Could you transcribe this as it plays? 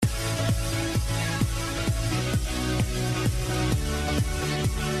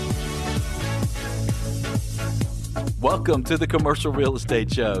Welcome to the Commercial Real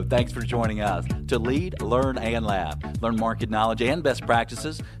Estate Show. Thanks for joining us to lead, learn, and laugh. Learn market knowledge and best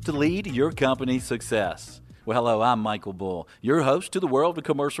practices to lead your company's success. Well, hello, I'm Michael Bull, your host to the world of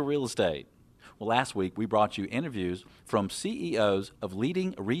commercial real estate. Well, last week we brought you interviews from CEOs of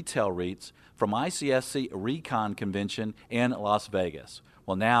leading retail REITs from ICSC Recon Convention in Las Vegas.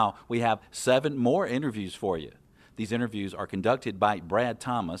 Well, now we have 7 more interviews for you. These interviews are conducted by Brad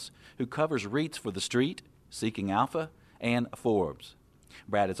Thomas, who covers REITs for The Street, Seeking Alpha, and Forbes.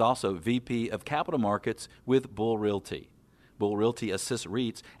 Brad is also VP of Capital Markets with Bull Realty. Bull Realty assists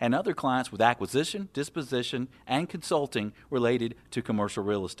REITs and other clients with acquisition, disposition, and consulting related to commercial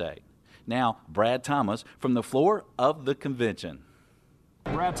real estate. Now, Brad Thomas from the floor of the convention.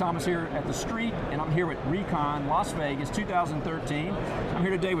 Brad Thomas here at The Street, and I'm here at Recon, Las Vegas, 2013. I'm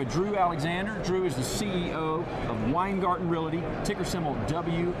here today with Drew Alexander. Drew is the CEO of Weingarten Realty, ticker symbol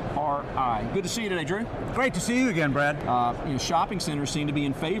WRI. Good to see you today, Drew. Great to see you again, Brad. Shopping centers seem to be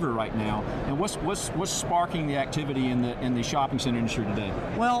in favor right now. And what's sparking the activity in the shopping center industry today?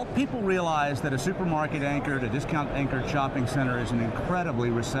 Well, people realize that a supermarket-anchored, a discount-anchored shopping center is an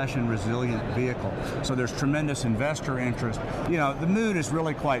incredibly recession-resilient vehicle. So there's tremendous investor interest. You know, the mood is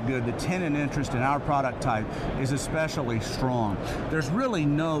really quite good. The tenant interest in our product type is especially strong. There's really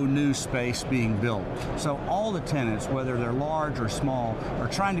no new space being built. So all the tenants, whether they're large or small, are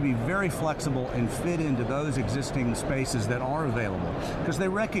trying to be very flexible and fit into those existing spaces that are available. Because they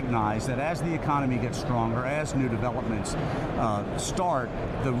recognize that as the economy gets stronger, as new developments start,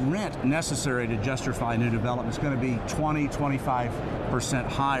 the rent necessary to justify new development is going to be 20-25%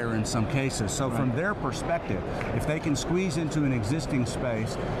 higher in some cases. So from their perspective, if they can squeeze into an existing space,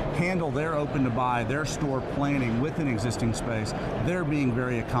 handle their open to buy, their store planning with an existing space, they're being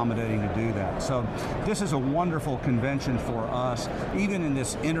very accommodating to do that. So this is a wonderful convention for us, even in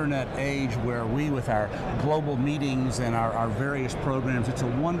this internet age where we, with our global meetings and our various programs, it's a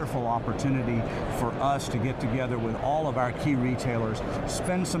wonderful opportunity for us to get together with all of our key retailers,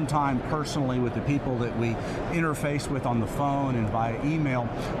 spend some time personally with the people that we interface with on the phone and via email,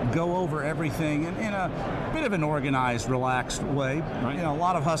 go over everything in a bit of an organized, relaxed way. Right. You know, a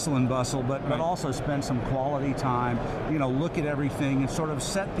lot of hustle and bustle, but also spend some quality time, you know, look at everything and sort of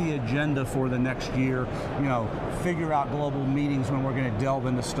set the agenda for the next year, you know, figure out global meetings when we're going to delve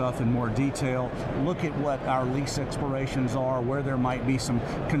into stuff in more detail, look at what our lease expirations are, where there might be some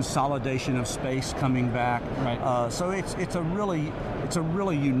consolidation of space coming back. Right. So it's a really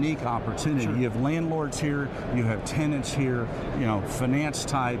unique opportunity. Sure. You have landlords here, you have tenants here, you know, finance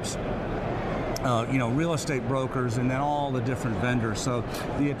types, real estate brokers, and then all the different vendors. So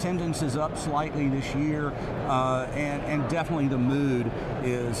the attendance is up slightly this year, and definitely the mood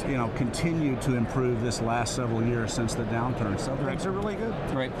is, you know, continued to improve this last several years since the downturn. So things are really good.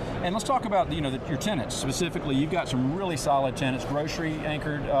 Right. And let's talk about, your tenants. Specifically, you've got some really solid tenants,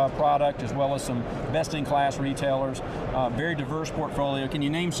 grocery-anchored product, as well as some best-in-class retailers, very diverse portfolio. Can you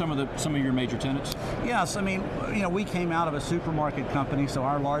name some of your major tenants? Yes, I mean, you know, we came out of a supermarket company, so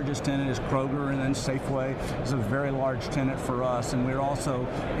our largest tenant is Kroger, and then Safeway is a very large tenant for us, and we're also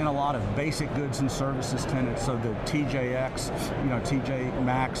in a lot of basic goods and services tenants. So the TJX, TJ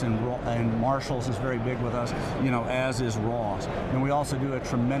Maxx and Marshalls is very big with us, as is Ross. And we also do a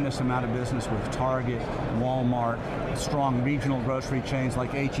tremendous amount of business with Target, Walmart, strong regional grocery chains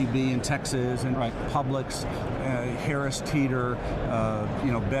like H-E-B in Texas, and Publix, Harris Teeter,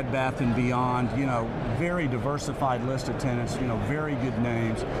 Bed Bath & Beyond, very diversified list of tenants, very good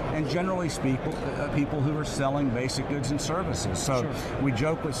names, and generally people who are selling basic goods and services. So we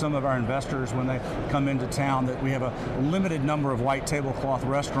joke with some of our investors when they come into town that we have a limited number of white tablecloth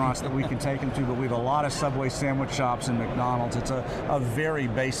restaurants that we can take them to, but we have a lot of Subway sandwich shops and McDonald's. It's a very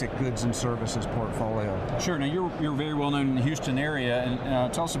basic goods and services portfolio. Sure. Now, you're very well known in the Houston area,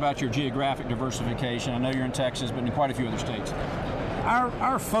 and tell us about your geographic diversification. I know you're in Texas, but in quite a few other states.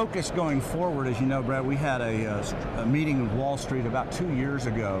 Our focus going forward, as you know, Brad, we had a meeting with Wall Street about 2 years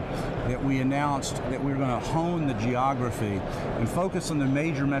ago that we announced that we were going to hone the geography and focus on the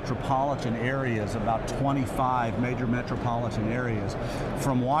major metropolitan areas, about 25 major metropolitan areas,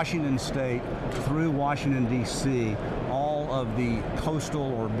 from Washington State through Washington, D.C., all of the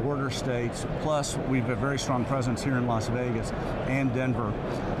coastal or border states, plus we have a very strong presence here in Las Vegas and Denver,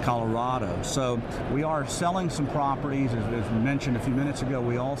 Colorado. So we are selling some properties. As mentioned a few minutes ago,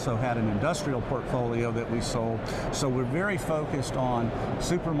 we also had an industrial portfolio that we sold. So we're very focused on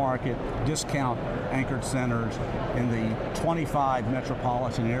supermarket, discount anchored centers in the 25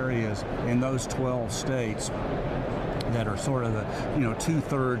 metropolitan areas in those 12 states. that are sort of the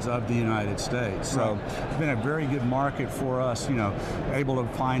 2/3 of the United States. So it's been a very good market for us. Able to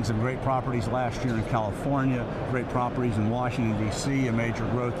find some great properties last year in California, great properties in Washington D.C., a major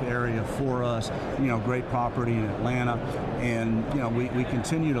growth area for us. Great property in Atlanta, and we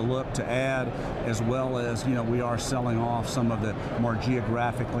continue to look to add, as well as we are selling off some of the more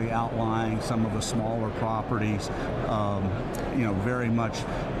geographically outlying, some of the smaller properties. Very much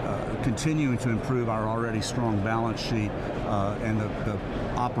continuing to improve our already strong balance sheet and the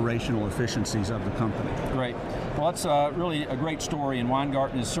operational efficiencies of the company. Great. Well, that's really a great story, and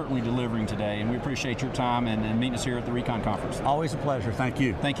Weingarten is certainly delivering today, and we appreciate your time and meeting us here at the Recon Conference. Always a pleasure. Thank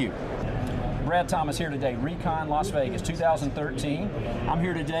you. Thank you. Brad Thomas here today, Recon Las Vegas 2013. I'm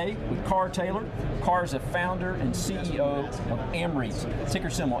here today with Carr Taylor. Carr is the founder and CEO of AMREIT, ticker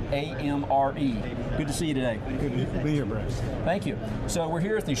symbol AMRE. Good to see you today. Good to be here, Brad. Thank you. So we're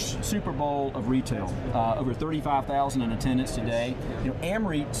here at the Super Bowl of retail. Over 35,000 in attendance today.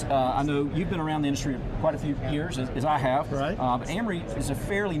 AMREIT, I know you've been around the industry quite a few years, as I have. Right. But AMREIT is a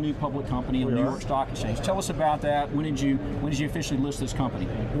fairly new public company in the New York Stock Exchange. Tell us about that. When did you officially list this company?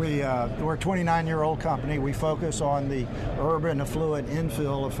 We're a 29-year-old company. We focus on the urban, affluent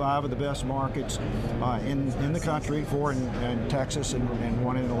infill of 5 of the best markets in the country, 4 in Texas and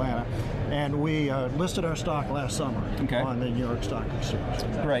 1 in Atlanta. And we listed our stock last summer on the New York Stock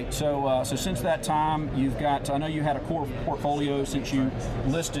Exchange. Great. So since that time, you've got, I know you had a core portfolio since you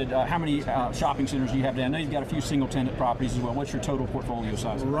listed. How many shopping centers do you have today? I know you've got a few single-tenant properties as well. What's your total portfolio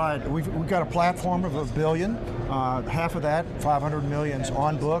size? Right. We've got a platform of $1 billion. Half of that, $500 million, is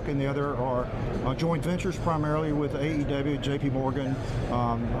on book, and the other are joint ventures primarily with AEW, JP Morgan,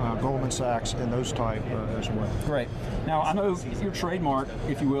 Goldman Sachs, and those type as well. Great. Now, I know your trademark,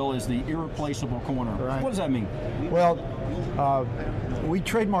 if you will, is the irreplaceable corner. Right. What does that mean? Well, we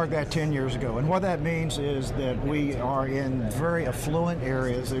trademarked that 10 years ago, and what that means is that we are in very affluent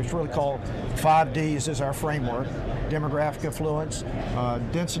areas. It's really called 5 Ds is our framework: demographic affluence,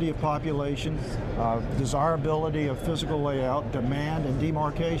 density of population, desirability of physical layout, demand, and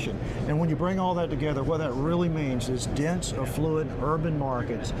demarcation. And when you bring all that together, what that really means is dense, affluent, urban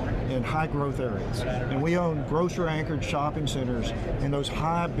markets in high growth areas. And we own grocery-anchored shopping centers in those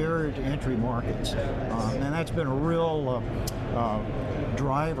high barrier to entry markets. And that's been a real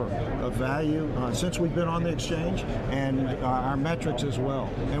driver of value since we've been on the exchange, and our metrics as well.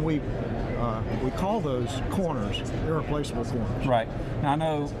 And we call those corners irreplaceable corners. Right. Now, I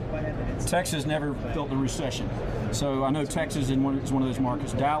know Texas never felt the recession. So I know Texas is one of those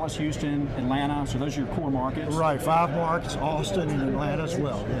markets. Dallas, Houston, Atlanta, so those are your core markets? Right, 5 markets, Austin and Atlanta as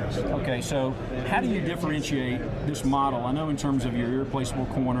well, yes. Okay, so how do you differentiate this model? I know in terms of your irreplaceable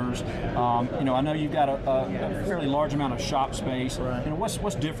corners, I know you've got a fairly large amount of shop space. Right.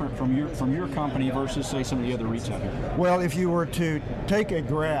 What's different from your company versus, say, some of the other retailers? Well, if you were to take a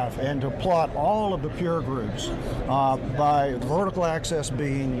graph and to plot all of the peer groups by the vertical axis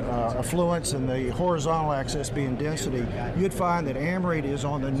being affluence and the horizontal axis being density, you'd find that AMREIT is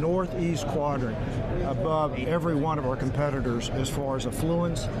on the northeast quadrant above every one of our competitors as far as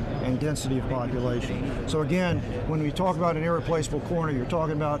affluence and density of population. So again, when we talk about an irreplaceable corner, you're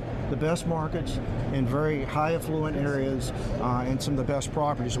talking about the best markets in very high affluent areas and some of the best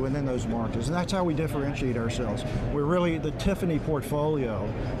properties within those markets. And that's how we differentiate ourselves. We're really the Tiffany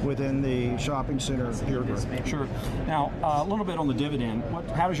portfolio within the shopping center peer group. Sure. Now, a little bit on the dividend.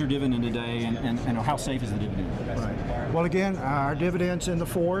 How is your dividend today, and how safe is the dividend? Right. Well, again, our dividend's in the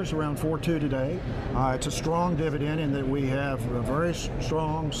 4s, around 4.2 today. It's a strong dividend in that we have a very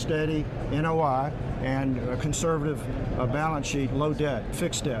strong, steady NOI and a conservative balance sheet, low debt,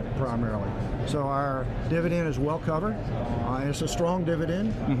 fixed debt primarily. So our dividend is well covered. It's a strong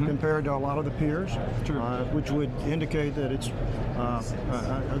dividend compared to a lot of the peers, which would indicate that it's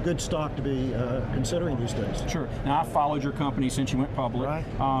a good stock to be considering these days. Sure. Now, I've followed your company since you went public. Right.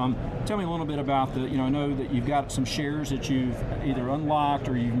 Tell me a little bit about I know that you've got some shares that you've either unlocked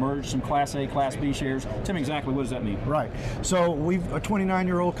or you've merged some Class A, Class B shares. Tell me exactly, what does that mean? Right. So we've a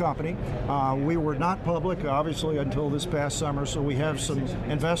 29-year-old company. We were not public, obviously, until this past summer, so we have some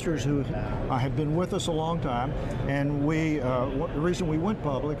investors who have been with us a long time, and the reason we went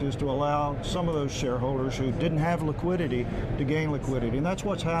public is to allow some of those shareholders who didn't have liquidity to gain liquidity, and that's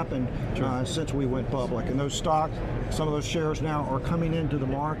what's happened since we went public. And those stocks, some of those shares now are coming into the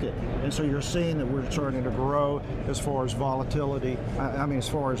market, and so you're seeing that we're starting to grow as far as volatility, as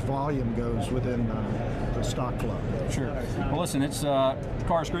far as volume goes within the stock flow. Sure. Well, listen, it's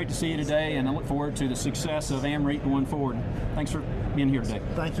Carr, it's great to see you today, and I look forward to the success of AMREIT going forward. Thanks for being here today.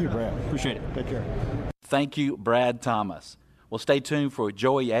 Thank you, Brad. Appreciate it. Take care. Thank you, Brad Thomas. Well, stay tuned for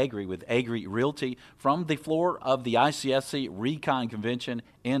Joey Agri with Agri Realty from the floor of the ICSC Recon Convention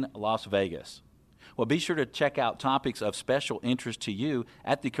in Las Vegas. Well, be sure to check out topics of special interest to you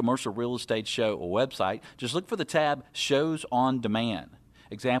at the Commercial Real Estate Show website. Just look for the tab Shows on Demand.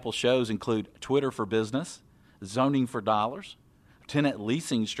 Example shows include Twitter for Business, Zoning for Dollars, tenant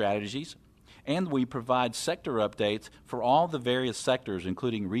leasing strategies, and we provide sector updates for all the various sectors,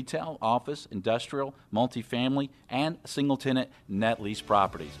 including retail, office, industrial, multifamily, and single-tenant net lease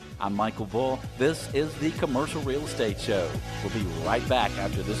properties. I'm Michael Bull. This is the Commercial Real Estate Show. We'll be right back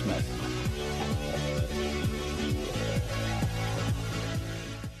after this message.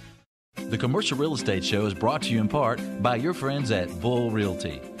 The Commercial Real Estate Show is brought to you in part by your friends at Bull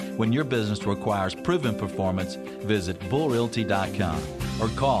Realty. When your business requires proven performance, visit bullrealty.com or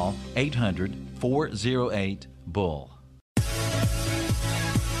call 800-408-BULL.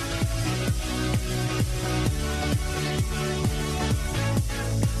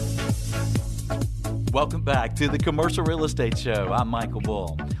 Welcome back to the Commercial Real Estate Show. I'm Michael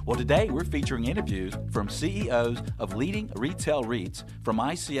Bull. Well, today we're featuring interviews from CEOs of leading retail REITs from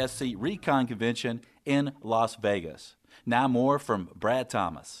ICSC Recon Convention in Las Vegas. Now more from Brad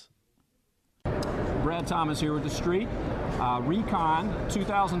Thomas. Brad Thomas here with The Street. Recon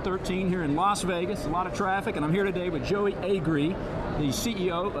 2013 here in Las Vegas. A lot of traffic, and I'm here today with Joey Agri, the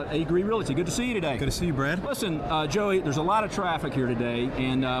CEO of Agri Realty. Good to see you today. Good to see you, Brad. Listen, Joey, there's a lot of traffic here today,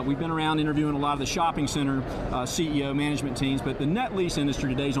 and we've been around interviewing a lot of the shopping center CEO management teams, but the net lease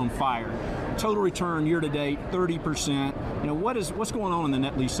industry today is on fire. Total return year to date, 30%. You know, what's going on in the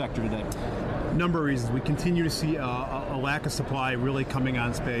net lease sector today? Number of reasons. We continue to see a lack of supply really coming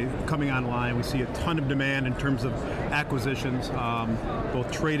online. We see a ton of demand in terms of acquisitions, both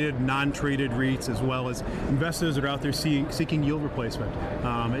traded, non-traded REITs, as well as investors that are out there seeking yield replacement.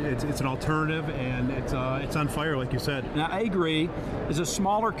 It's an alternative, and it's on fire, like you said. Now, Agri is a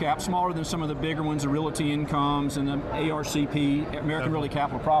smaller cap, smaller than some of the bigger ones, the Realty Incomes and the ARCP, American Realty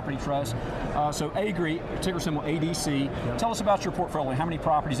Capital Property Trust. So Agri, ticker symbol ADC. Yep. Tell us about your portfolio. How many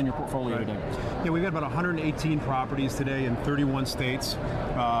properties in your portfolio today? Yeah, we've got about 118 properties today in 31 states.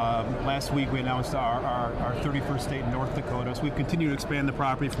 Last week we announced our 31st state in North Dakota, so we've continued to expand the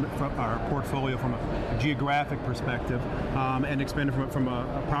property from our portfolio from a geographic perspective and expanded from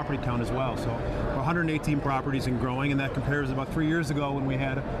a property count as well. So 118 properties and growing, and that compares to about 3 years ago when we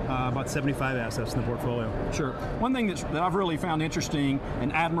had about 75 assets in the portfolio. Sure. One thing that I've really found interesting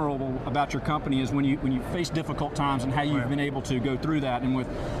and admirable about your company is when you face difficult times and how you've been able to go through that. And with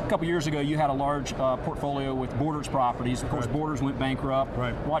a couple years ago, you had a large portfolio with Borders properties. Of course, Borders went bankrupt.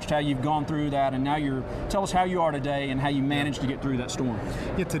 Watched how you've gone through that, and now tell us how you are today and how you managed to get through that storm.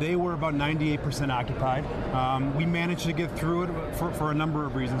 Yeah, today we're about 98% occupied. We managed to get through it for a number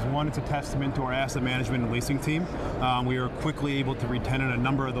of reasons. One, it's a testament to our asset management and leasing team. We are quickly able to retenant a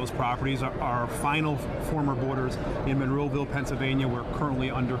number of those properties. Our final former Borders in Monroeville, Pennsylvania, we're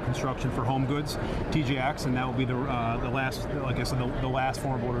currently under construction for Home Goods, TJX, and that will be the last, like I said, the last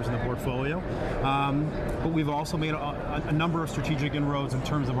former Borders in the portfolio. But we've also made a number of strategic inroads in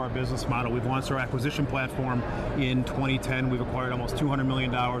terms of our business model. We've launched our acquisition platform in 2010. We've acquired almost $200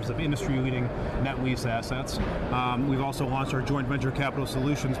 million of industry-leading net lease assets. We've also launched our joint venture capital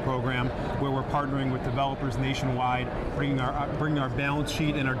solutions program, where we're partnering with developers nationwide, bringing our balance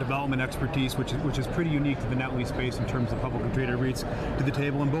sheet and our development expertise, which is pretty unique to the net lease space in terms of publicly traded REITs, to the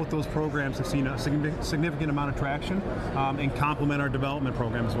table. And both those programs have seen a significant amount of traction and complement our development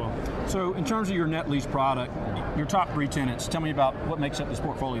program as well. So in terms of your net lease product, your top three tenants, tell me about what makes up this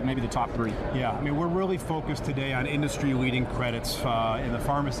portfolio, maybe the top three. Yeah, I mean, we're really focused today on industry-leading credits in the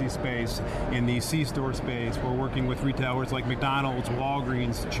pharmacy space, in the C-store space. We're working with retailers like McDonald's,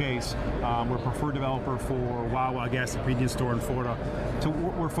 Walgreens, Chase. We're a preferred developer for Wawa Gas Convenience Store in Florida. So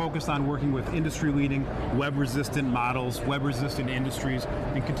we're focused on working with industry-leading, web-resistant models, web-resistant industries,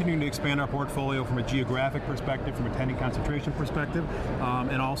 and continuing to expand our portfolio from a geographic perspective, from a tenant concentration perspective,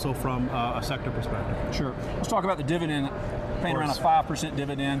 and also from a sector perspective. Sure. Let's talk about the dividend. Paying around a 5%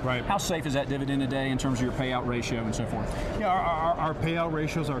 dividend. Right. How safe is that dividend today in terms of your payout ratio and so forth? Yeah, our payout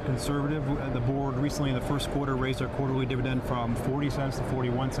ratios are conservative. The board recently in the first quarter raised our quarterly dividend from 40 cents to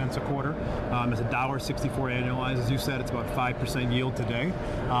 41 cents a quarter. It's $1.64 annualized. As you said, it's about 5% yield today.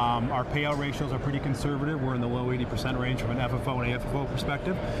 Our payout ratios are pretty conservative. We're in the low 80% range from an FFO and AFFO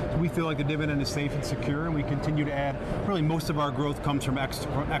perspective. So we feel like the dividend is safe and secure, and we continue to add, really most of our growth comes from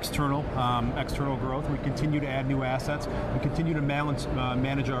external growth. We continue to add new assets. We continue to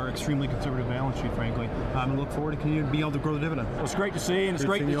manage our extremely conservative balance sheet, frankly, and look forward to continuing to be able to grow the dividend. Well, it's great to see, and it's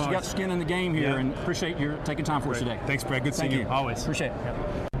great that you got skin in the game here, and appreciate your taking time for us today. Thanks, Brad. Good seeing you. Always. Appreciate it. Yep.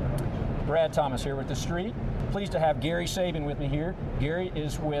 Brad Thomas here with The Street. Pleased to have Gary Sabin with me here. Gary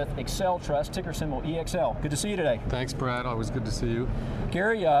is with Excel Trust, ticker symbol EXL. Good to see you today. Thanks, Brad. Always good to see you.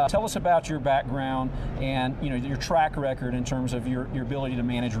 Gary, tell us about your background and your track record in terms of your ability to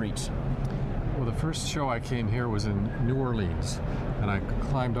manage REITs. Well, the first show I came here was in New Orleans, and I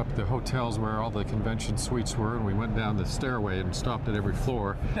climbed up the hotels where all the convention suites were, and we went down the stairway and stopped at every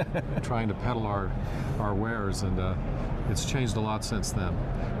floor trying to peddle our wares, and it's changed a lot since then.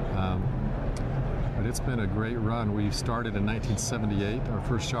 But it's been a great run. We started in 1978. Our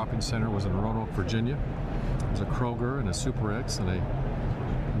first shopping center was in Roanoke, Virginia. It was a Kroger and a Super X and a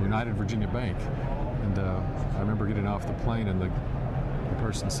United Virginia Bank. And I remember getting off the plane and the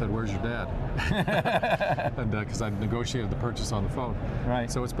person said, "Where's your dad?" And because I negotiated the purchase on the phone. Right.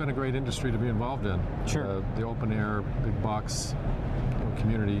 So it's been a great industry to be involved in. Sure. The open air, big box,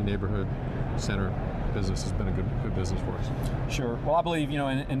 community, neighborhood center business has been a good business for us. Sure. Well, I believe,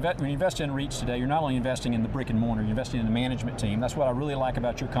 when you invest in REITs today, you're not only investing in the brick and mortar, you're investing in the management team. That's what I really like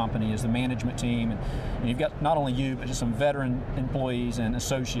about your company is the management team. And you've got not only you, but just some veteran employees and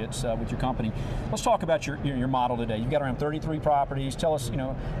associates with your company. Let's talk about your model today. You've got around 33 properties. Tell us,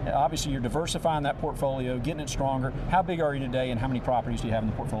 obviously you're diversifying that portfolio, getting it stronger. How big are you today and how many properties do you have in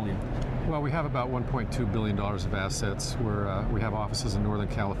the portfolio? Well, we have about $1.2 billion of assets. We have offices in Northern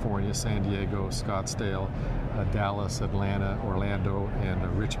California, San Diego, Scottsdale, Dallas, Atlanta, Orlando, and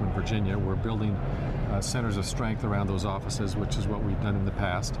Richmond, Virginia. We're building centers of strength around those offices, which is what we've done in the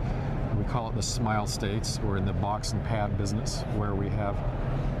past. We call it the Smile States. We're in the box and pad business, where we have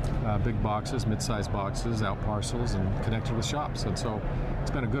big boxes, mid-sized boxes, out parcels, and connected with shops. And so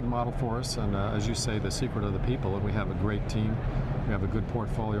it's been a good model for us. And as you say, the secret of the people. And we have a great team. We have a good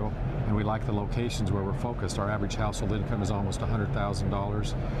portfolio, and we like the locations where we're focused. Our average household income is almost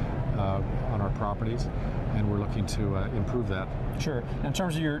 $100,000 on our properties, and we're looking to improve that. Sure. In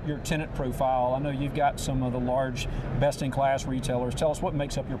terms of your tenant profile, I know you've got some of the large best-in-class retailers. Tell us what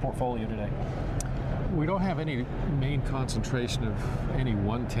makes up your portfolio today. We don't have any main concentration of any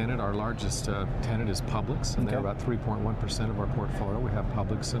one tenant. Our largest tenant is Publix, and they're about 3.1% of our portfolio. We have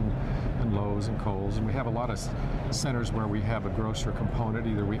Publix and Lowe's and Kohl's, and we have a lot of centers where we have a grocer component.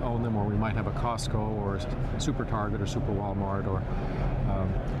 Either we own them, or we might have a Costco or a Super Target or Super Walmart, or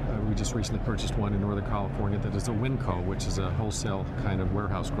we just recently purchased one in Northern California that is a Winco, which is a wholesale kind of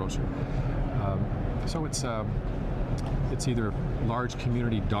warehouse grocer. So it's either large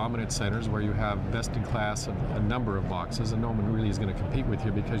community dominant centers where you have best in class a number of boxes and no one really is going to compete with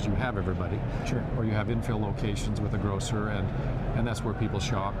you because you have everybody. Sure. Or you have infill locations with a grocer and that's where people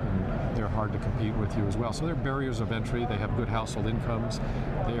shop and they're hard to compete with you as well. So they're barriers of entry. They have good household incomes.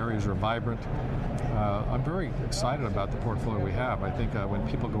 The areas are vibrant. I'm very excited about the portfolio we have. I think when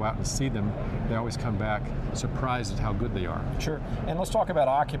people go out and see them, they always come back surprised at how good they are. Sure. And let's talk about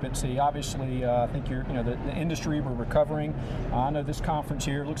occupancy. Obviously, I think the industry, we're recovering. I know this conference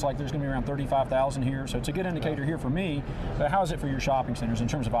here looks like there's going to be around 35,000 here, so it's a good indicator here for me. But how is it for your shopping centers in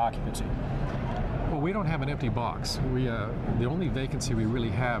terms of occupancy? Well, we don't have an empty box. The only vacancy we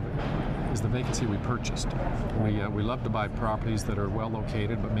really have is the vacancy we purchased. We love to buy properties that are well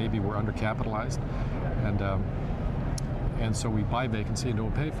located, but maybe we're undercapitalized, and so we buy vacancy and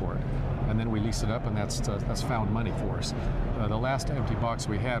don't pay for it, and then we lease it up, and that's found money for us. The last empty box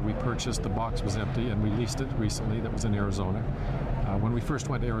we had, we purchased. The box was empty, and we leased it recently. That was in Arizona. When we first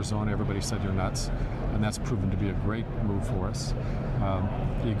went to Arizona, everybody said you're nuts, and that's proven to be a great move for us.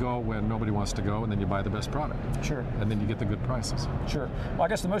 You go when nobody wants to go, and then you buy the best product. Sure. And then you get the good prices. Sure. Well, I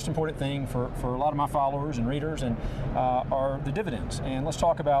guess the most important thing for a lot of my followers and readers are the dividends. And let's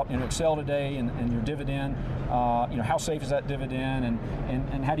talk about Excel today and your dividend. How safe is that dividend,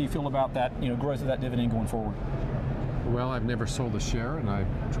 and how do you feel about that growth of that dividend going forward? Well, I've never sold a share, and I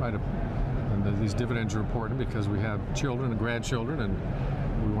try to. And these dividends are important because we have children and grandchildren,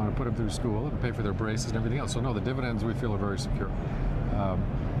 and we want to put them through school and pay for their braces and everything else. So no, the dividends we feel are very secure.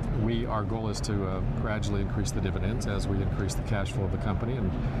 Our goal is to gradually increase the dividends as we increase the cash flow of the company.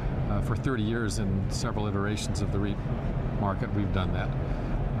 And for 30 years in several iterations of the REIT market, we've done that.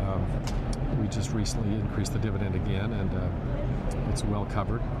 We just recently increased the dividend again, and it's well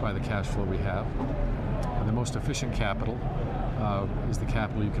covered by the cash flow we have. The most efficient capital is the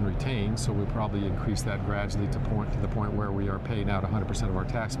capital you can retain, so we'll probably increase that gradually to the point where we are paying out 100% of our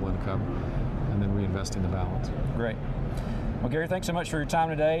taxable income and then reinvesting the balance. Great. Well, Gary, thanks so much for your time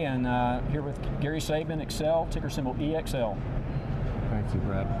today, and here with Gary Sabin, Excel, ticker symbol EXL. Thank you,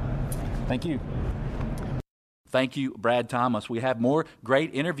 Brad. Thank you. Thank you, Brad Thomas. We have more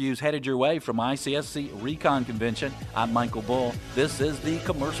great interviews headed your way from ICSC Recon Convention. I'm Michael Bull. This is the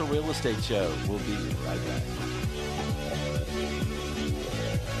Commercial Real Estate Show. We'll be right back.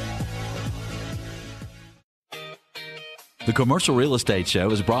 The Commercial Real Estate Show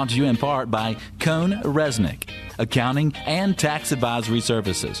is brought to you in part by Cohn Resnick, accounting and tax advisory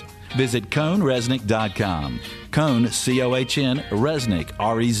services. Visit CohnResnick.com. Cohn, C-O-H-N, Resnick,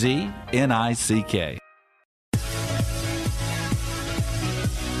 R-E-Z-N-I-C-K.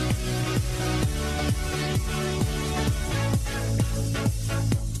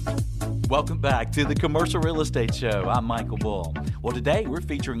 Welcome back to the Commercial Real Estate Show. I'm Michael Bull. Well, today we're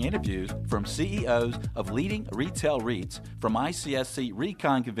featuring interviews from CEOs of leading retail REITs from ICSC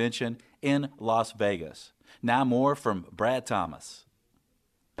Recon Convention in Las Vegas. Now more from Brad Thomas.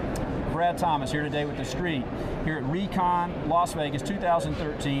 Brad Thomas here today with The Street, here at Recon Las Vegas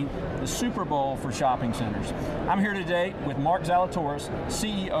 2013, the Super Bowl for shopping centers. I'm here today with Mark Zalatoris,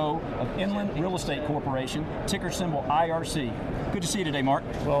 CEO of Inland Real Estate Corporation, ticker symbol IRC. Good to see you today, Mark.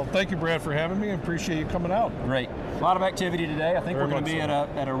 Well, thank you, Brad, for having me. I appreciate you coming out. Great. A lot of activity today. I think Very we're going to be much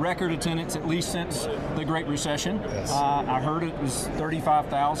so. at a record attendance at least since the Great Recession. Yes. I heard it was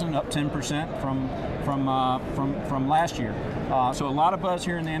 35,000, up 10% from last year. So a lot of buzz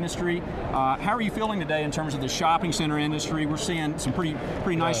here in the industry. How are you feeling today in terms of the shopping center industry? We're seeing some pretty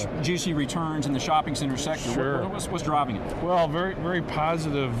nice, juicy returns in the shopping center sector. Sure. What's driving it? Well, very, very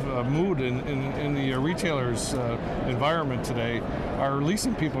positive mood in the retailers' environment today. Our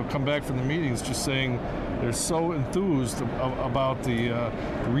leasing people come back from the meetings just saying they're so enthused about the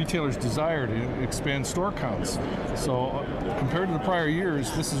retailers' desire to expand store counts. So compared to the prior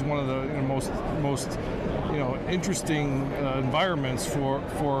years, this is one of the most interesting environments for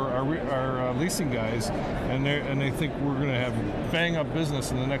our leasing guys, and they think we're going to have bang up business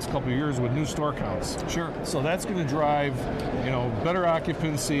in the next couple of years with new store counts. Sure. So that's going to drive better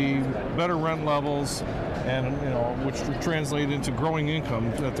occupancy, better rent levels, and which will translate into growing income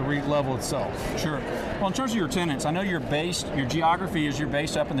at the REIT level itself. Sure. Well, in terms of your tenants, I know your geography is you're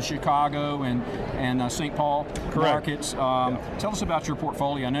based up in the Chicago and St. Paul markets. Tell us about your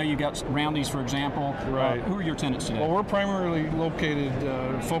portfolio. I know you got Roundy's, for example. Right. Who are your tenants today? Well, we're primarily located,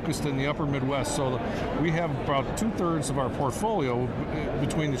 focused in the upper Midwest, so we have about 2/3 of our portfolio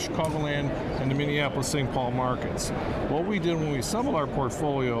between the Chicagoland and the Minneapolis-St. Paul markets. What we did when we assembled our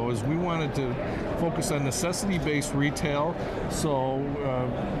portfolio is we wanted to focus on necessity-based retail, so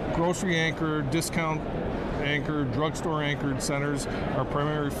grocery-anchored, discount-anchored, drugstore-anchored centers are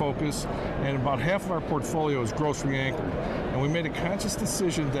primary focus, and about half of our portfolio is grocery-anchored. And we made a conscious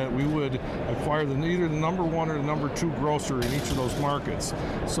decision that we would acquire either the number one or the number two grocer in each of those markets.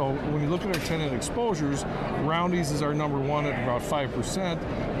 So when you look at our tenant exposures, Roundy's is our number one at about 5%,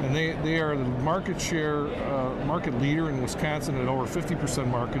 and they are the market leader in Wisconsin at over 50%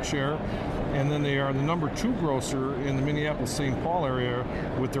 market share. And then they are the number two grocer in the Minneapolis-St. Paul area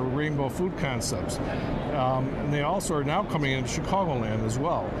with their Rainbow Food Concepts. And they also are now coming into Chicagoland as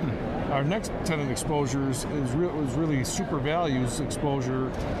well. Our next tenant exposures is really Super Values exposure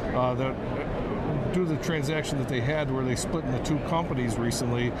that due to the transaction that they had where they split into two companies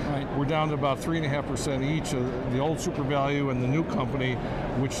recently, we're down to about 3.5% each of the old Super Value and the new company,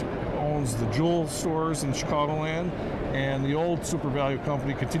 which owns the Jewel stores in Chicagoland, and the old Super Value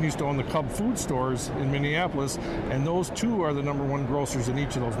company continues to own the Cub Food stores in Minneapolis, and those two are the number one grocers in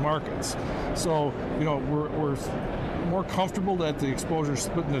each of those markets. So, we're more comfortable that the exposure is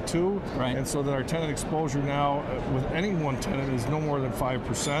split into two, and so that our tenant exposure now with any one tenant is no more than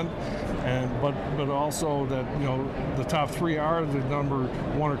 5%, but also that the top three are the number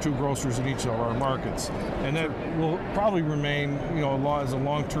one or two grocers in each of our markets, and that will probably remain as a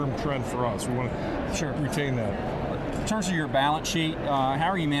long-term trend for us. We want to retain that. In terms of your balance sheet, how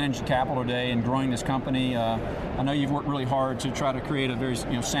are you managing capital today and growing this company? I know you've worked really hard to try to create a very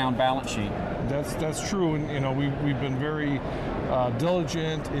sound balance sheet. That's true, and we've been very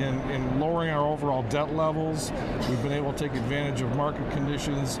diligent in lowering our overall debt levels. We've been able to take advantage of market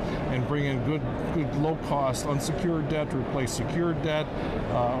conditions and bring in good low-cost unsecured debt to replace secured debt,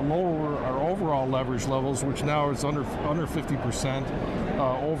 lower our overall leverage levels, which now is under 50%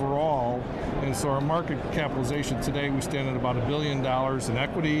 overall. And so our market capitalization today, we stand at about $1 billion in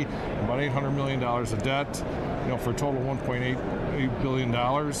equity, about $800 million of debt, for a total of $1.8 billion.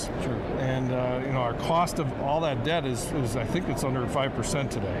 Sure. And our cost of all that debt is I think it's under 5%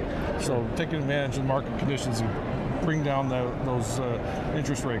 today. So taking advantage of market conditions and bring down those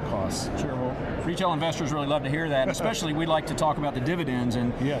interest rate costs. Sure. Well, retail investors really love to hear that. Especially, we like to talk about the dividends.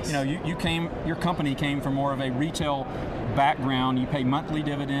 And Yes. your company came from more of a retail background. You pay monthly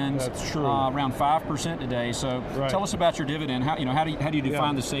dividends. That's true. Around 5% today. So Right. tell us about your dividend. How do you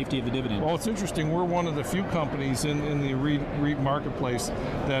define the safety of the dividend? Well, it's interesting. We're one of the few companies in the REIT marketplace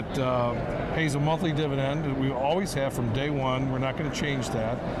that pays a monthly dividend. We always have from day one. We're not going to change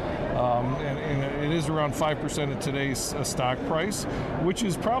that. And it is around 5% of today's stock price, which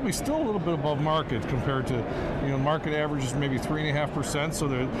is probably still a little bit above market compared to, market average is maybe 3.5%. So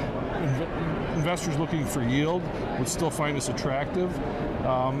the investors looking for yield would still find us attractive.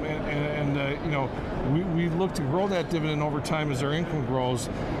 We look to grow that dividend over time as our income grows.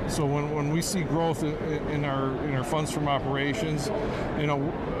 So when we see growth in our funds from operations, in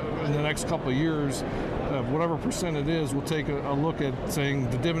the next couple of years, whatever percent it is, we'll take a look at saying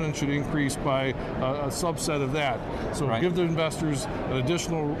the dividend should increase by a subset of that. So Right. give the investors an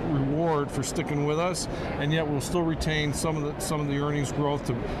additional reward for sticking with us, and yet we'll still retain some of the earnings growth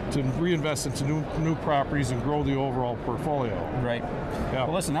to reinvest into new properties and grow the overall portfolio. Great. Yeah.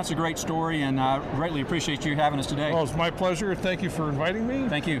 Well, listen, that's a great story, and I greatly appreciate you having us today. Well, it's my pleasure. Thank you for inviting me.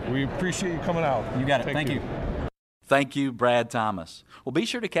 Thank you. We appreciate you coming out. You got it. Thank you. Thank you, Brad Thomas. Well, be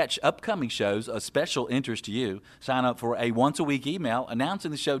sure to catch upcoming shows of special interest to you. Sign up for a once-a-week email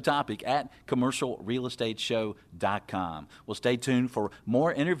announcing the show topic at commercialrealestateshow.com. Well, stay tuned for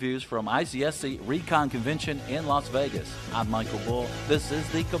more interviews from ICSC Recon Convention in Las Vegas. I'm Michael Bull. This is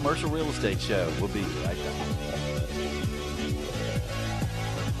the Commercial Real Estate Show. We'll be right back.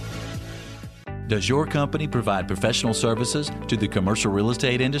 Does your company provide professional services to the commercial real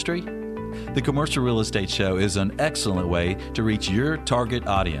estate industry? The Commercial Real Estate Show is an excellent way to reach your target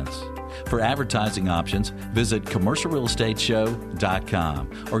audience. For advertising options, visit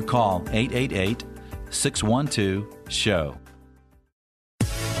commercialrealestateshow.com or call 888-612-SHOW.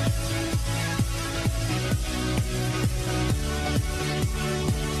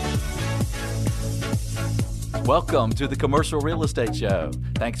 Welcome to the Commercial Real Estate Show.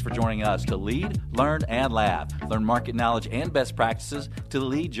 Thanks for joining us to lead, learn, and laugh. Learn market knowledge and best practices to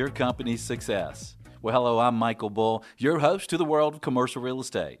lead your company's success. Well, hello, I'm Michael Bull, your host to the world of commercial real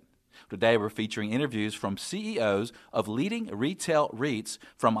estate. Today we're featuring interviews from CEOs of leading retail REITs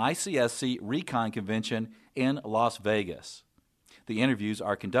from ICSC Recon Convention in Las Vegas. The interviews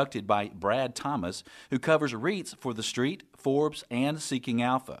are conducted by Brad Thomas, who covers REITs for The Street, Forbes, and Seeking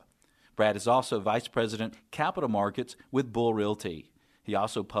Alpha. Brad is also Vice President, Capital Markets with Bull Realty. He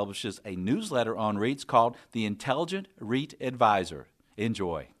also publishes a newsletter on REITs called The Intelligent REIT Advisor.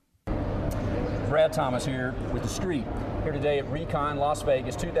 Enjoy. Brad Thomas here with The Street, here today at Recon Las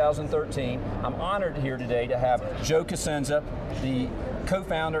Vegas 2013. I'm honored here today to have Joe Cosenza, the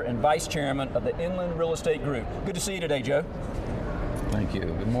co-founder and vice chairman of the Inland Real Estate Group. Good to see you today, Joe. Thank you.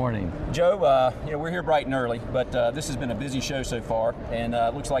 Good morning. Joe, we're here bright and early, but this has been a busy show so far, and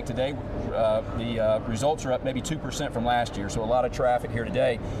it looks like today the results are up maybe 2% from last year, so a lot of traffic here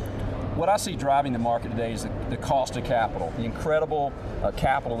today. What I see driving the market today is the cost of capital, the incredible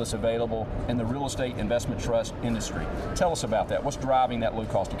capital that's available in the real estate investment trust industry. Tell us about that. What's driving that low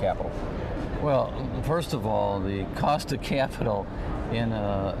cost of capital? Well, first of all, the cost of capital in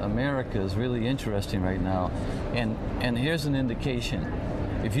America is really interesting right now. And here's an indication.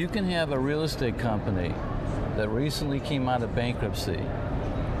 If you can have a real estate company that recently came out of bankruptcy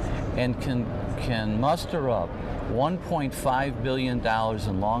and can muster up $1.5 billion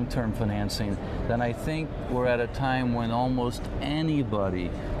in long-term financing, then I think we're at a time when almost anybody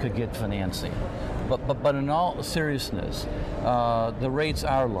could get financing. But in all seriousness, the rates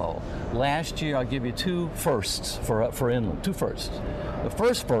are low. Last year, I'll give you two firsts for Inland, two firsts. The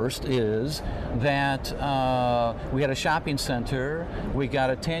first is that we had a shopping center, we got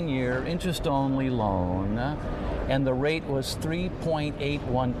a 10-year interest-only loan, and the rate was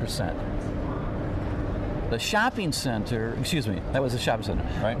 3.81%. The shopping center, that was the shopping center.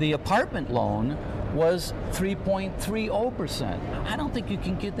 Right. The apartment loan was 3.30%. I don't think you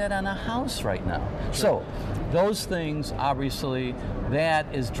can get that on a house right now. Sure. So those things, obviously, that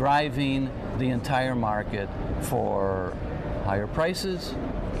is driving the entire market for higher prices,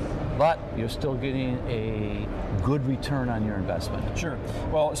 but you're still getting a good return on your investment. Sure.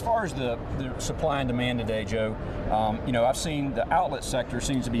 Well, as far as the supply and demand today, Joe, I've seen the outlet sector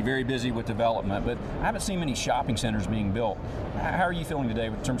seems to be very busy with development, but I haven't seen many shopping centers being built. How are you feeling today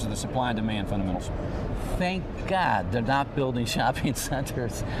in terms of the supply and demand fundamentals? Thank God they're not building shopping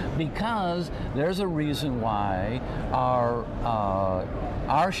centers, because there's a reason why our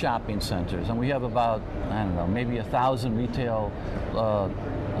shopping centers, and we have about, maybe 1,000 retail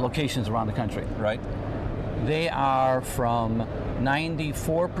locations around the country. Right. They are from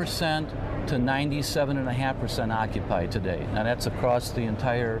 94% to 97.5% occupied today. Now that's across the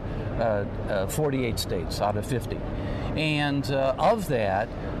entire 48 states out of 50. And of that,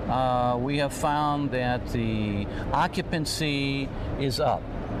 we have found that the occupancy is up.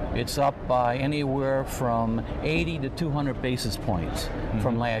 It's up by anywhere from 80 to 200 basis points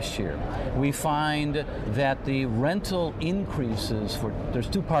from last year. We find that the rental increases, there's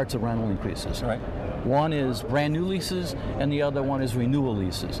two parts of rental increases. Right. One is brand new leases and the other one is renewal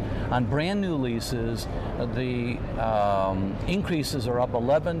leases. On brand new leases, the increases are up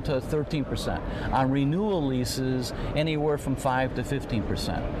 11 to 13%. On renewal leases, anywhere from 5 to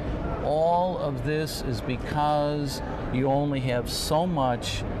 15%. All of this is because you only have so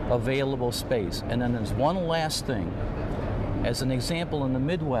much available space. And then there's one last thing. As an example, in the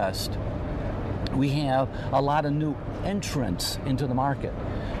Midwest, we have a lot of new entrants into the market.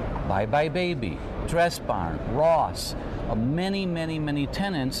 Buy Buy Baby, Dress Barn, Ross, many, many, many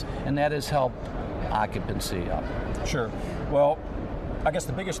tenants, and that has helped occupancy up. Sure. Well, I guess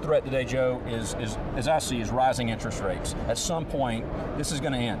the biggest threat today, Joe, is as I see, is rising interest rates. At some point, this is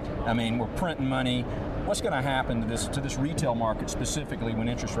going to end. I mean, we're printing money. What's going to happen to this retail market specifically when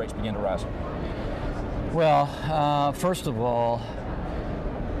interest rates begin to rise? Well, first of all,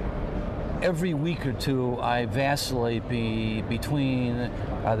 every week or two I vacillate between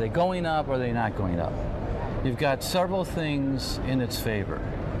are they going up or are they not going up? You've got several things in its favor.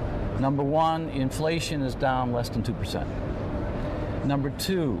 Number one, inflation is down less than 2%. Number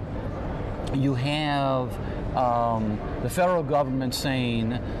two, you have the federal government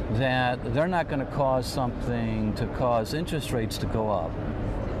saying that they're not going to cause something to cause interest rates to go up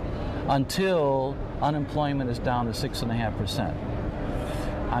until unemployment is down to 6.5%.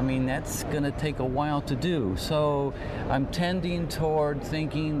 I mean, that's going to take a while to do. So I'm tending toward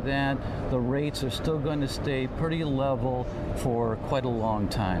thinking that the rates are still going to stay pretty level for quite a long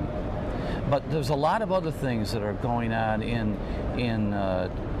time. But there's a lot of other things that are going on in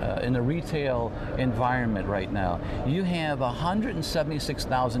the retail environment right now. You have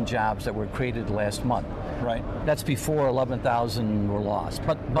 176,000 jobs that were created last month. Right. That's before 11,000 were lost.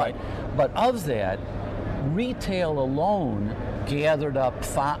 But of that, retail alone gathered up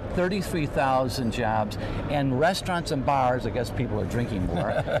 33,000 jobs, and restaurants and bars, I guess people are drinking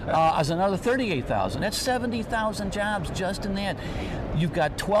more, as another 38,000. That's 70,000 jobs just in that. You've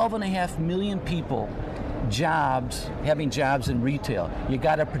got 12.5 million people having jobs in retail. You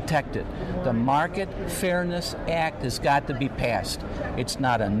got to protect it. The Market Fairness Act has got to be passed. It's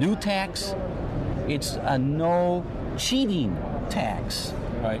not a new tax, it's a no cheating tax.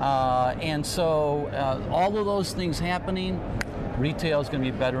 Right. And so all of those things happening, retail is going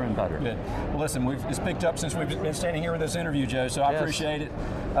to be better and better. Good. Well, listen, it's picked up since we've been standing here with this interview, Joe, so I appreciate it.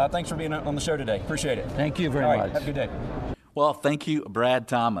 Thanks for being on the show today. Appreciate it. Thank you very much. Have a good day. Well, thank you, Brad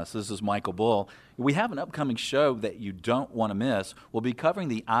Thomas. This is Michael Bull. We have an upcoming show that you don't want to miss. We'll be covering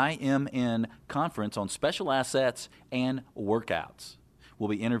the IMN conference on special assets and workouts. We'll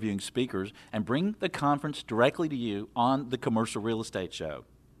be interviewing speakers and bring the conference directly to you on the Commercial Real Estate Show.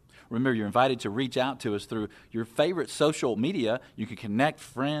 Remember, you're invited to reach out to us through your favorite social media. You can connect,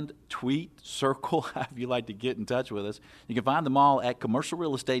 friend, tweet, circle, however you like to get in touch with us. You can find them all at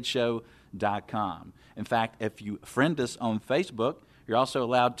commercialrealestateshow.com. In fact, if you friend us on Facebook, you're also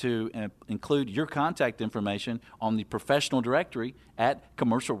allowed to include your contact information on the professional directory at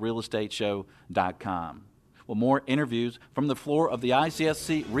commercialrealestateshow.com. Well, more interviews from the floor of the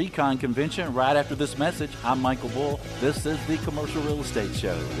ICSC Recon Convention right after this message. I'm Michael Bull. This is the Commercial Real Estate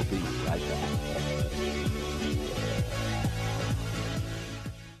Show. We'll be right back.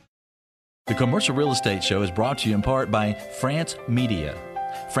 The Commercial Real Estate Show is brought to you in part by France Media.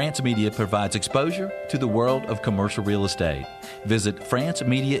 France Media provides exposure to the world of commercial real estate. Visit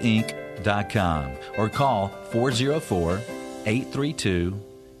francemediainc.com or call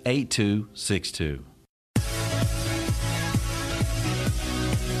 404-832-8262.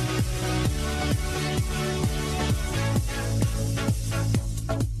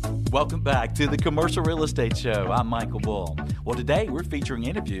 Welcome back to the Commercial Real Estate Show. I'm Michael Bull. Well, today we're featuring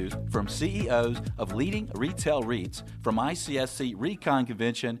interviews from CEOs of leading retail REITs from ICSC Recon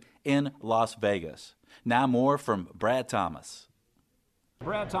Convention in Las Vegas. Now more from Brad Thomas.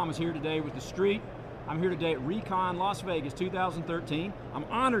 Brad Thomas here today with The Street. I'm here today at Recon Las Vegas 2013. I'm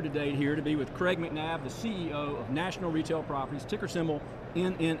honored today here to be with Craig McNabb, the CEO of National Retail Properties, ticker symbol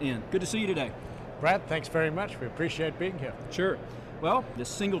NNN. Good to see you today. Brad, thanks very much. We appreciate being here. Sure. Well, the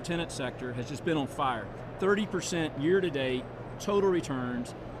single tenant sector has just been on fire. 30% year to date, total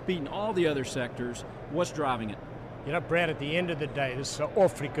returns, beating all the other sectors. What's driving it? You know, Brad, at the end of the day, this is an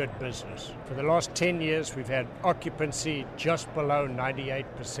awfully good business. For the last 10 years, we've had occupancy just below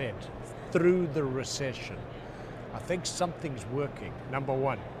 98%. through the recession. I think something's working, number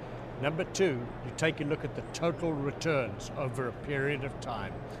one. Number two, you take a look at the total returns over a period of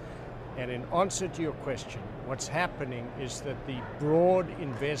time. And in answer to your question, what's happening is that the broad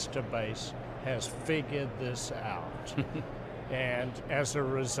investor base has figured this out. And as a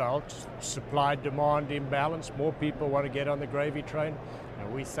result, supply-demand imbalance, more people want to get on the gravy train,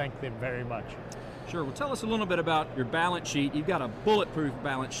 and we thank them very much. Sure. Well, tell us a little bit about your balance sheet. You've got a bulletproof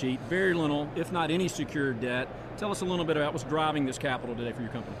balance sheet, very little, if not any secured debt. Tell us a little bit about what's driving this capital today for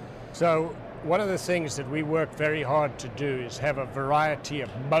your company. So one of the things that we work very hard to do is have a variety of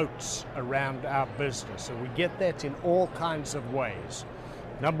moats around our business. So we get that in all kinds of ways.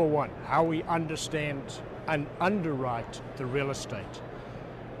 Number one, how we understand and underwrite the real estate.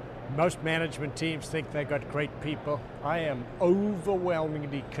 Most management teams think they got great people. I am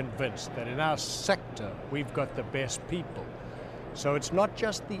overwhelmingly convinced that in our sector, we've got the best people. So it's not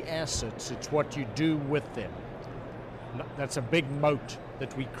just the assets, it's what you do with them. That's a big moat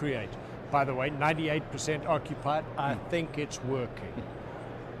that we create. By the way, 98% occupied, I think it's working.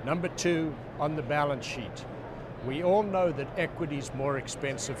 Number two, on the balance sheet. We all know that equity is more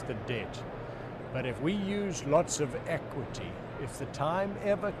expensive than debt. But if we use lots of equity, if the time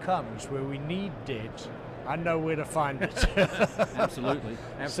ever comes where we need debt, I know where to find it. Absolutely.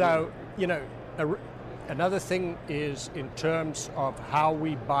 So, another thing is in terms of how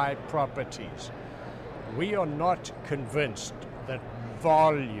we buy properties. We are not convinced that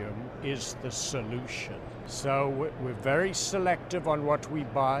volume is the solution. So we're very selective on what we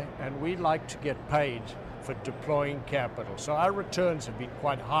buy, and we like to get paid for deploying capital. So our returns have been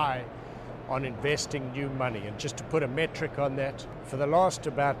quite high on investing new money. And just to put a metric on that, for the last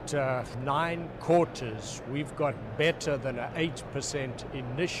about 9 quarters, we've got better than an 8%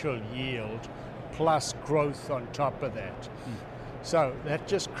 initial yield plus growth on top of that. So that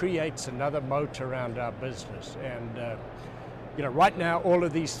just creates another moat around our business. And right now, all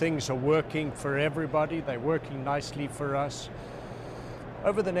of these things are working for everybody. They're working nicely for us.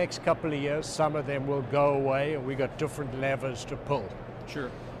 Over the next couple of years, some of them will go away, and we got different levers to pull.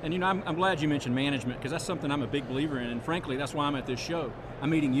 Sure. And I'm glad you mentioned management, because that's something I'm a big believer in, and frankly, that's why I'm at this show.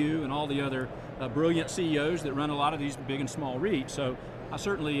 I'm meeting you and all the other brilliant CEOs that run a lot of these big and small REITs, so I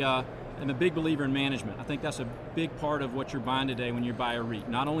certainly am a big believer in management. I think that's a big part of what you're buying today when you buy a REIT,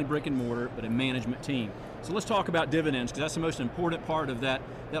 not only brick and mortar, but a management team. So let's talk about dividends, because that's the most important part of that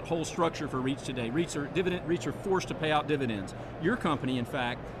whole structure for REITs today. REITs are forced to pay out dividends. Your company, in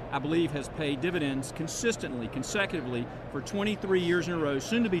fact, I believe has paid dividends consistently, consecutively for 23 years in a row,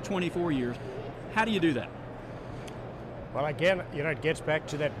 soon to be 24 years. How do you do that? Well, again, it gets back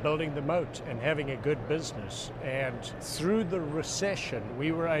to that building the moat and having a good business. And through the recession,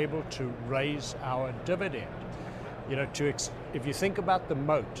 we were able to raise our dividend. If you think about the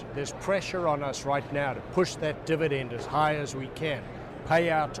moat, there's pressure on us right now to push that dividend as high as we can, pay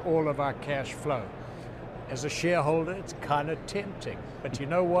out all of our cash flow. As a shareholder, it's kind of tempting. But you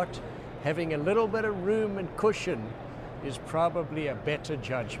know what? Having a little bit of room and cushion is probably a better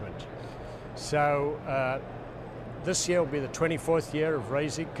judgment. So this year will be the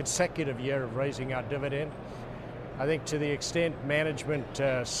 24th consecutive year of raising our dividend. I think to the extent management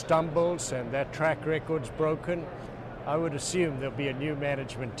stumbles and that track record's broken, I would assume there'll be a new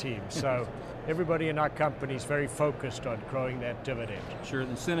management team. So everybody in our company is very focused on growing that dividend. Sure,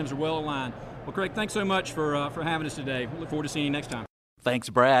 the incentives are well aligned. Well, Craig, thanks so much for having us today. We look forward to seeing you next time. Thanks,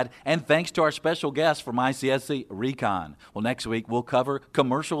 Brad. And thanks to our special guest from ICSC, Recon. Well, next week we'll cover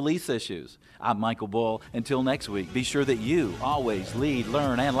commercial lease issues. I'm Michael Bull. Until next week, be sure that you always lead,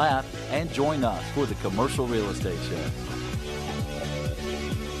 learn, and laugh, and join us for the Commercial Real Estate Show.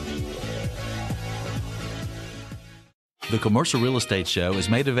 The Commercial Real Estate Show is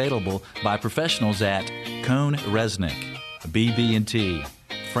made available by professionals at Cone Resnick, BB&T,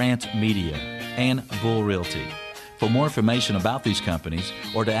 France Media, and Bull Realty. For more information about these companies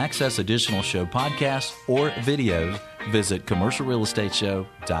or to access additional show podcasts or videos, visit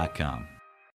commercialrealestateshow.com.